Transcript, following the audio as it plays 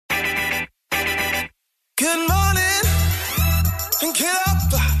Good morning, and get up,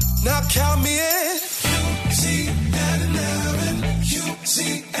 now count me in. UNCUT and Aaron,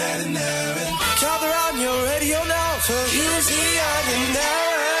 UNCUT and Aaron. Gather on your radio now for UNCUT and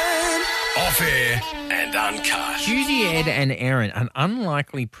Aaron. Off air and uncut. Judy, Ed and Aaron, an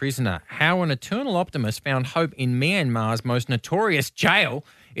unlikely prisoner. How an eternal optimist found hope in Myanmar's most notorious jail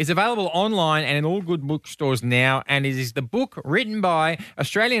is available online and in all good bookstores now, and it is the book written by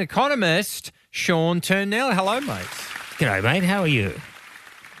Australian economist Sean Turnell. Hello, mates. G'day, mate. How are you?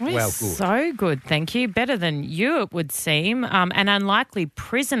 Well, good. So good, thank you. Better than you, it would seem. An unlikely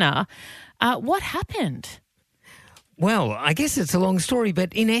prisoner. What happened? Well, I guess it's a long story,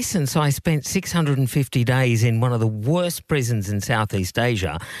 but in essence, I spent 650 days in one of the worst prisons in Southeast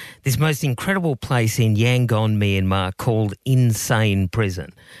Asia, this most incredible place in Yangon, Myanmar, called Insane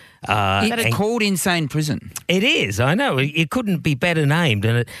Prison. It's called Insane Prison. It is, I know. It couldn't be better named,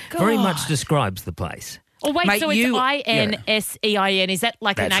 and it very much describes the place. Oh, wait, Mate, so it's INSEIN. Is that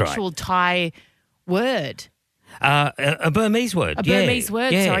like That's an actual Thai word? A Burmese word. A Burmese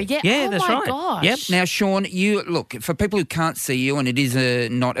word, sorry. Yeah, that's right. Gosh. Yep. Now, Sean, you look, for people who can't see you, and it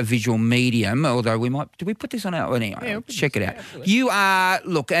is not a visual medium, although we might, do we put this on our, anyway, check it out. You are,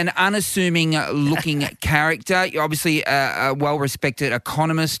 look, an unassuming looking character. You're obviously a well-respected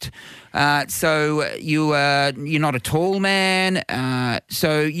economist. So you're not a tall man.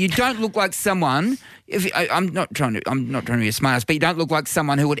 So you don't look like someone, I'm not trying to be a smartass, but you don't look like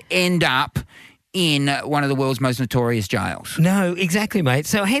someone who would end up in one of the world's most notorious jails. No, exactly, mate.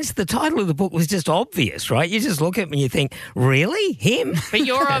 So hence the title of the book was just obvious, right? You just look at me and you think, really? Him? But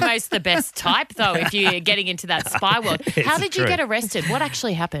you're almost the best type, though, if you're getting into that spy world. How did you get arrested? What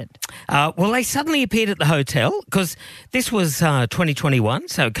actually happened? Well, they suddenly appeared at the hotel because this was 2021,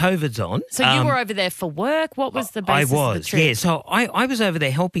 so COVID's on. So you were over there for work? What was the basis I was, of the trip? yeah. So I was over there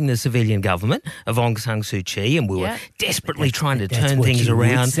helping the civilian government of Aung San Suu Kyi, and we were desperately trying to turn things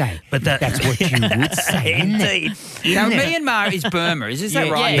around. But that's what you would say. Indeed. Now, Myanmar is Burma, is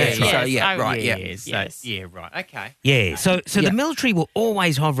that right? Yes, So, yes. Right, okay. Yeah, so the military were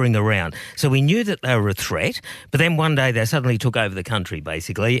always hovering around. So we knew that they were a threat, but then one day they suddenly took over the country,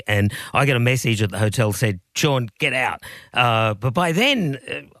 basically, and I got a message at the hotel said, Sean, get out. But by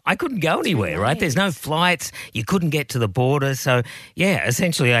then, I couldn't go anywhere, right? There's no flights. You couldn't get to the border. So, yeah,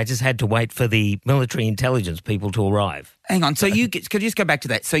 essentially I just had to wait for the military intelligence people to arrive. Hang on. So could you just go back to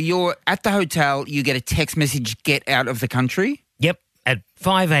that? So you're at the hotel, you get a text message, get out of the country? Yep, at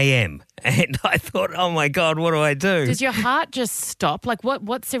 5 a.m. And I thought, oh, my God, what do I do? Does your heart just stop? Like,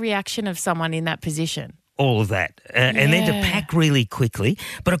 what's the reaction of someone in that position? All of that. And then to pack really quickly.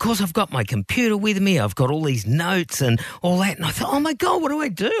 But, of course, I've got my computer with me. I've got all these notes and all that. And I thought, oh, my God, what do I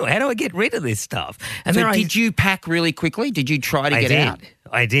do? How do I get rid of this stuff? And so did you pack really quickly? Did you try to get out?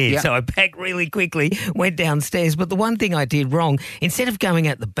 I did. Yep. So I packed really quickly, went downstairs. But the one thing I did wrong, instead of going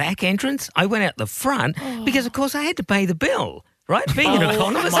out the back entrance, I went out the front because, of course, I had to pay the bill. Right? Being an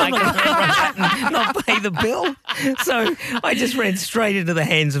economist, I'm not going to run out and not pay the bill. So I just ran straight into the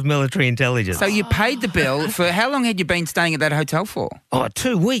hands of military intelligence. So you paid the bill. For how long had you been staying at that hotel for? Oh,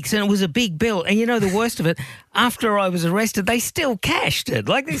 2 weeks, and it was a big bill. And you know the worst of it, after I was arrested, they still cashed it.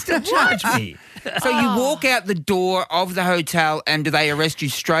 Like they still charged me. So you walk out the door of the hotel and do they arrest you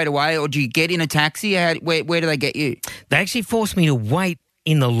straight away, or do you get in a taxi? Where do they get you? They actually forced me to wait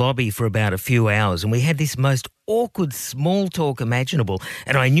in the lobby for about a few hours, and we had this most awkward small talk imaginable,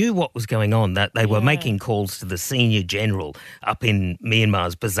 and I knew what was going on, that they were making calls to the senior general up in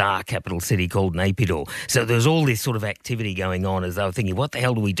Myanmar's bizarre capital city called Naypyidaw. So there was all this sort of activity going on as they were thinking, what the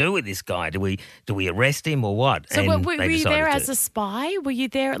hell do we do with this guy? Do we arrest him or what? So were you there as a spy? Were you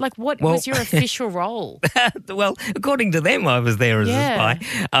there, like what was your official role? Well, according to them, I was there as a spy.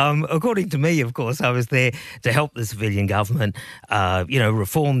 According to me, of course, I was there to help the civilian government,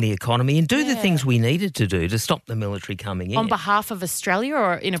 reform the economy and do the things we needed to do to stop the military coming in. On behalf of Australia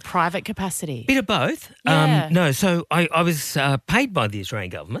or in a private capacity? Bit of both. No, so I was paid by the Australian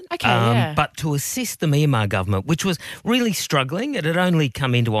government, but to assist the Myanmar government, which was really struggling. It had only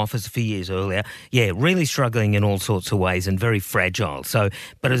come into office a few years earlier. Yeah, really struggling in all sorts of ways and very fragile. So,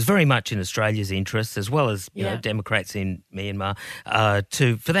 but it was very much in Australia's interest, as well as you know Democrats in Myanmar,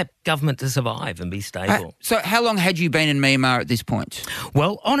 for that government to survive and be stable. So how long had you been in Myanmar at this point?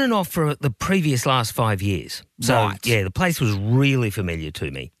 Well, on and off for the previous last 5 years. So, yeah, the place was really familiar to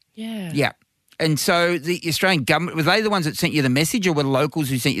me. Yeah. Yeah. And so the Australian government, were they the ones that sent you the message, or were locals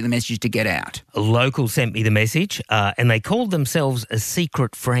who sent you the message to get out? A local sent me the message, and they called themselves a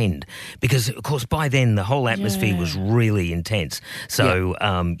secret friend because, of course, by then the whole atmosphere was really intense. So,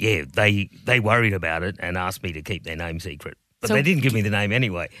 they worried about it and asked me to keep their name secret. But they didn't give me the name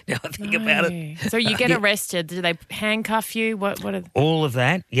anyway. Now I think about it. So you get arrested. Do they handcuff you? What are... All of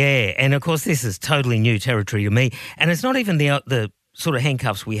that, yeah. And, of course, this is totally new territory to me. And it's not even the sort of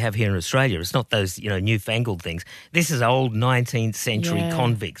handcuffs we have here in Australia. It's not those, newfangled things. This is old 19th century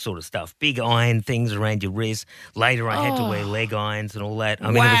convict sort of stuff. Big iron things around your wrist. Later I had to wear leg irons and all that. I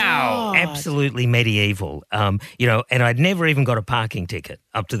mean, it was absolutely medieval. And I'd never even got a parking ticket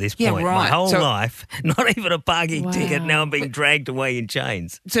up to this point. Right. My whole life, not even a parking ticket. Now I'm being dragged away in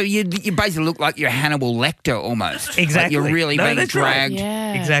chains. So you basically look like you're Hannibal Lecter almost. Exactly. Like you're really being dragged. Right.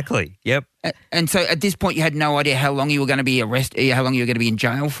 Yeah. Exactly. Yep. And so at this point you had no idea how long you were going to be arrested, how long you were going to be in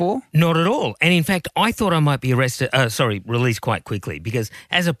jail for? Not at all. And in fact, I thought I might be released quite quickly because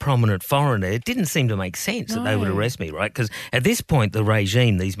as a prominent foreigner, it didn't seem to make sense that they would arrest me, right? Because at this point, the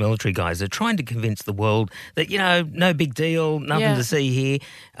regime, these military guys, are trying to convince the world that, no big deal, nothing to see here.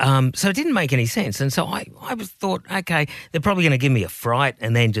 So it didn't make any sense. And so I thought, okay, they're probably going to give me a fright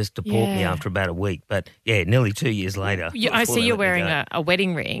and then just deport me after about a week. But nearly 2 years later. I see you're wearing a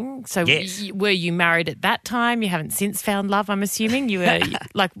wedding ring. So were you married at that time? You haven't since found love, I'm assuming. You were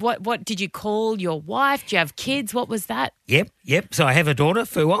like, what did you call your wife? Do you have kids? What was that? Yep. So I have a daughter,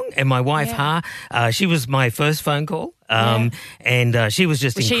 Fuong, and my wife, Ha. She was my first phone call. And she was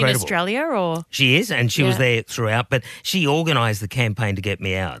just incredible. Was she in Australia or? She is, and she was there throughout, but she organised the campaign to get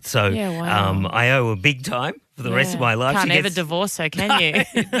me out. So I owe her big time for the rest of my life. Can't ever divorce her, can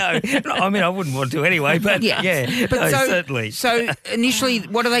you? No, I mean, I wouldn't want to anyway, but certainly. So initially,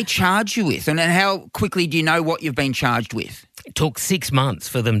 what do they charge you with? And how quickly do you know what you've been charged with? It took 6 months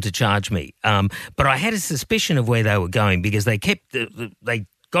for them to charge me. But I had a suspicion of where they were going because they kept they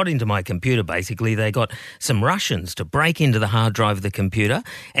got into my computer, basically. They got some Russians to break into the hard drive of the computer.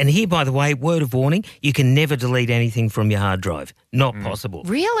 And here, by the way, word of warning, you can never delete anything from your hard drive. Not possible.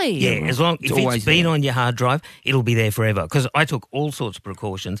 Really? Yeah, as long if it's been on your hard drive, it'll be there forever. Because I took all sorts of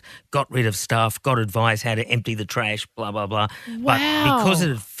precautions, got rid of stuff, got advice how to empty the trash, blah, blah, blah. Wow. But because it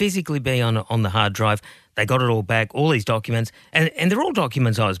had physically been on the hard drive, they got it all back, all these documents, and they're all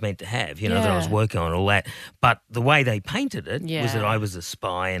documents I was meant to have, that I was working on, all that. But the way they painted it was that I was a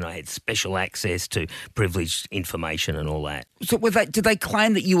spy and I had special access to privileged information and all that. So did they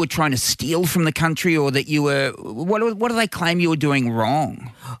claim that you were trying to steal from the country or that you were... What do they claim you were doing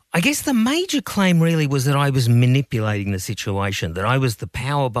wrong? I guess the major claim really was that I was manipulating the situation, that I was the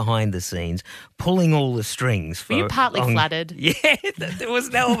power behind the scenes, pulling all the strings. Were you partly flattered? Yeah, there was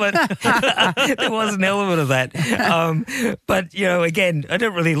an element. There was an element of that. But, again, I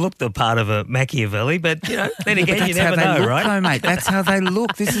don't really look the part of a Machiavelli, but, then again, you never know, right? Though, mate. That's how they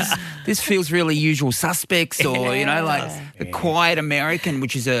look. This feels really Usual Suspects or, like The Quiet American,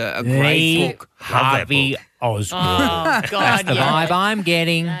 which is a great book. Harvey Oswald. Oh, God, That's the vibe I'm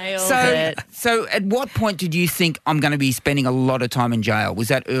getting. So at what point did you think I'm going to be spending a lot of time in jail? Was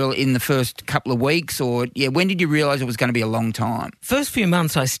that early in the first couple of weeks or, when did you realise it was going to be a long time? First few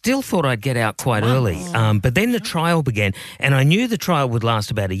months, I still thought I'd get out quite early. But then the trial began and I knew the trial would last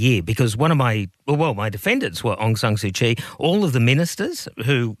about a year because one of my defendants were Aung San Suu Kyi, all of the ministers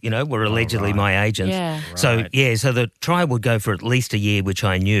who, were allegedly my agents. Yeah. So the trial would go for at least a year, which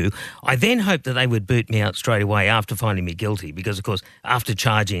I knew. I then hoped that they would boot me out straight away after finding me guilty because, of course, after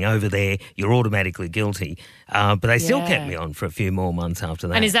charging over there, you're automatically guilty. But they still kept me on for a few more months after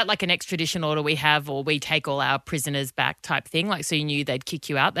that. And is that like an extradition order we have or we take all our prisoners back type thing? Like, so you knew they'd kick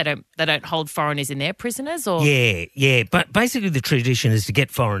you out? They don't hold foreigners in their prisoners? Or Yeah. But basically the tradition is to get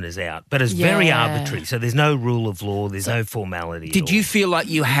foreigners out. But it's very arbitrary. So there's no rule of law. There's no formality. Did you feel like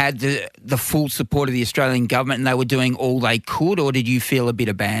you had the full support of the Australian government and they were doing all they could, or did you feel a bit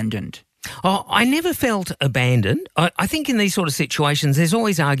abandoned? Oh, I never felt abandoned. I think in these sort of situations, there's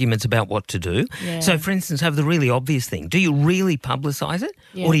always arguments about what to do. Yeah. So, for instance, have the really obvious thing. Do you really publicise it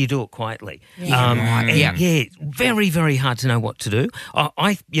or do you do it quietly? Very, very hard to know what to do.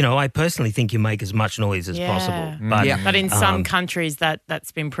 I personally think you make as much noise as possible. But in some countries,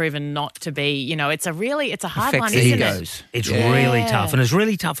 that's been proven not to be, it's a hard one, isn't it? It's really tough. And it's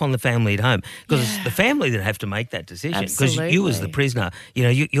really tough on the family at home because it's the family that have to make that decision. Because you as the prisoner,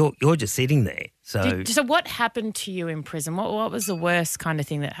 you're just sitting there. So what happened to you in prison? What was the worst kind of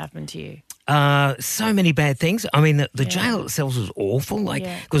thing that happened to you? So many bad things. I mean, the jail itself was awful,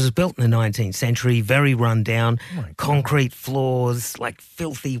 because it was built in the 19th century, very run down, concrete floors, like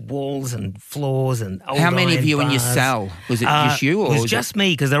filthy walls and floors and old How many iron of you bars. in your cell? Was it just you? Or it was just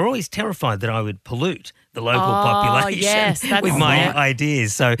me because they were always terrified that I would pollute the local population with my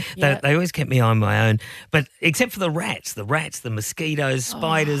ideas. So they always kept me on my own. But except for the rats, the mosquitoes,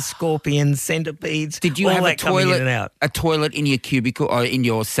 spiders, scorpions, centipedes. Did you all have that coming in and out. a toilet in your cubicle or in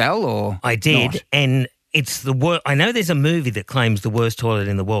your cell? Or I did, not? and it's the worst. I know there's a movie that claims the worst toilet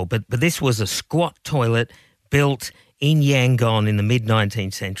in the world, but this was a squat toilet built in Yangon in the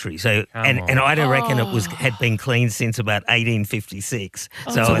mid-19th century. So, and I don't reckon it had been cleaned since about 1856.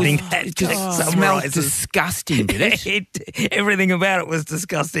 So I think that just smelled disgusting, did it? Everything about it was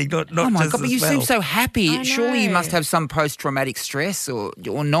disgusting, not oh my just God, the but you smell. seem so happy. Surely you must have some post-traumatic stress or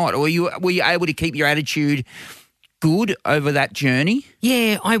not. Or were you able to keep your attitude good over that journey?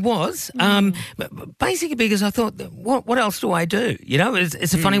 Yeah, I was. Basically because I thought, what else do I do? You know,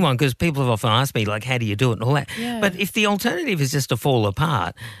 it's a funny one because people have often asked me, like, how do you do it and all that. Yeah. But if the alternative is just to fall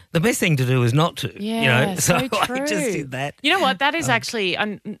apart, the best thing to do is not to. Yeah, you know? so I just did that. You know what? That is actually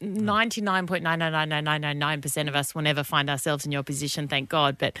 99.99999% of us will never find ourselves in your position, thank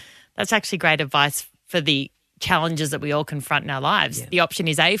God. But that's actually great advice for the challenges that we all confront in our lives. Yeah. The option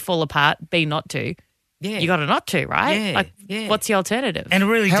is A, fall apart, B, not to. Yeah. You got to not to, right? Yeah, Like, yeah. what's the alternative? And it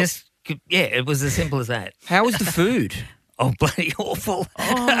really it was as simple as that. How was the food? Oh, bloody awful.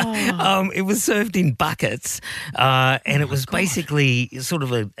 It was served in buckets and it was basically sort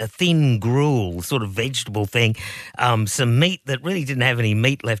of a thin gruel, sort of vegetable thing, some meat that really didn't have any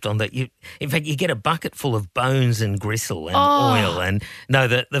meat left on that. In fact, you get a bucket full of bones and gristle and oil. And no,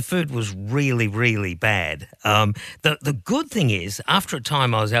 the food was really, really bad. The good thing is, after a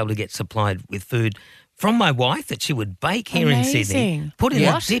time I was able to get supplied with food from my wife that she would bake here in Sydney, put in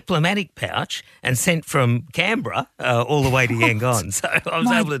a diplomatic pouch and sent from Canberra all the way to Yangon. So I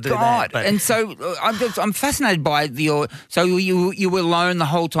was able to do that. But and so I'm fascinated by so you were alone the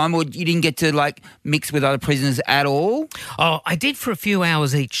whole time, or you didn't get to like mix with other prisoners at all? Oh, I did for a few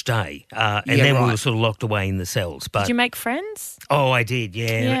hours each day, and then we were sort of locked away in the cells. But did you make friends? Oh, I did,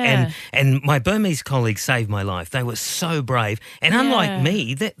 yeah. And my Burmese colleagues saved my life. They were so brave. And unlike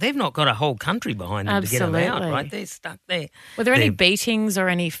me, they've not got a whole country behind them to get them out, right? They're stuck there. Were there any beatings or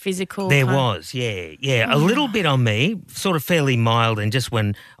any physical? There was, yeah. A little bit on me, sort of fairly mild, and just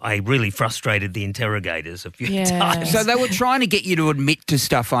when I really frustrated the interrogators a few times. So they were trying to get you to admit to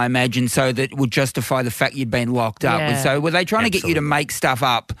stuff, I imagine, so that would justify the fact you'd been locked up. Yeah. So were they trying to get you to make stuff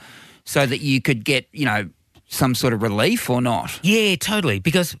up so that you could get, some sort of relief or not? Yeah, totally.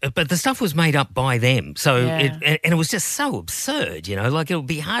 But the stuff was made up by them, so it was just so absurd. Like it would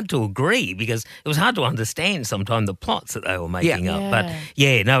be hard to agree because it was hard to understand sometimes the plots that they were making up. But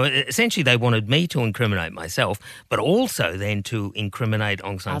essentially they wanted me to incriminate myself, but also then to incriminate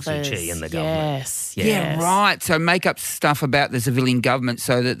Aung San Suu Kyi and the government. Yes. Yeah, right. So make up stuff about the civilian government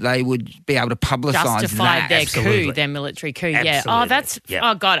so that they would be able to publicise justify that. their Absolutely. coup, their military coup. Absolutely. Yeah.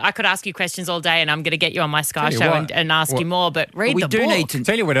 Oh God, I could ask you questions all day, and I'm going to get you on my Sky show and ask you more. But read the book. Need to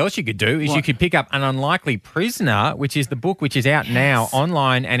tell you what else you could do is you could pick up An Unlikely Prisoner, which is the book which is out now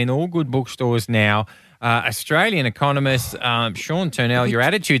online and in all good bookstores now. Australian economist Sean Turnell, your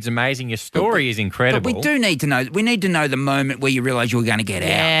attitude's amazing. Your story is incredible. But we do need to know. We need to know the moment where you realise you were going to get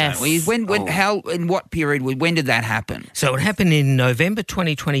out. Don't we? How, in what period? When did that happen? So it happened in November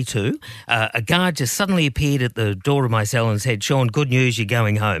 2022. A guard just suddenly appeared at the door of my cell and said, "Sean, good news, you're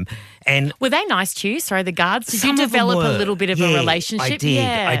going home." And were they nice to you? Sorry, the guards. Did you develop a little bit of a relationship?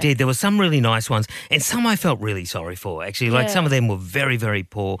 I did. There were some really nice ones, and some I felt really sorry for. Actually, like some of them were very, very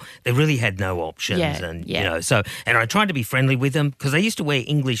poor. They really had no options, and I tried to be friendly with them because they used to wear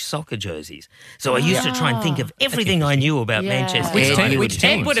English soccer jerseys. So I used to try and think of everything I knew about Manchester. Which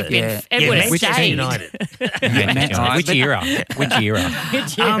team would have been? It would have Manchester stayed. United. Which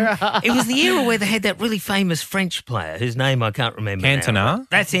era? It was the era where they had that really famous French player whose name I can't remember. Cantona.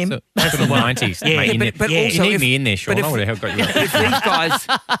 That's him. That's the 90s. Mate, but you also need me in there, Sean. I would have got you. If these guys,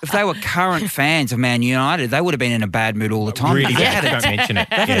 if they were current fans of Man United, they would have been in a bad mood all the time. Really, don't mention it.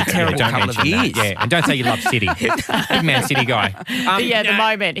 They had a terrible don't couple of mention that. years. Yeah, and don't say you love City. Big Man City guy. The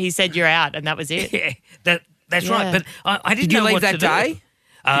moment he said you're out, and that was it. Yeah, that's right. But I didn't Did you know leave what that to day? do.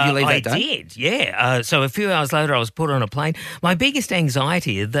 Did you leave that day? I did, yeah. So a few hours later, I was put on a plane. My biggest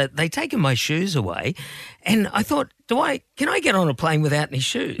anxiety is that they'd taken my shoes away, and I thought, can I get on a plane without any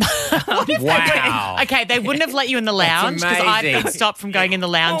shoes? Wow. Okay, they wouldn't have let you in the lounge because I've been stopped from going in the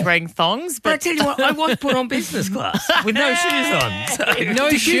lounge wearing thongs. But I But tell you what, I was put on business class with no shoes on. So.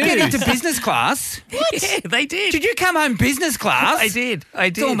 Did you get into business class? What? Yeah, they did. Did you come home business class? I did.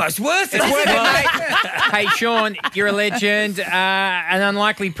 It's almost worth it. Hey, Sean, you're a legend. An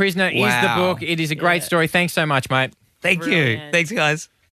Unlikely Prisoner is the book. It is a great story. Thanks so much, mate. Thank you. Thanks, guys.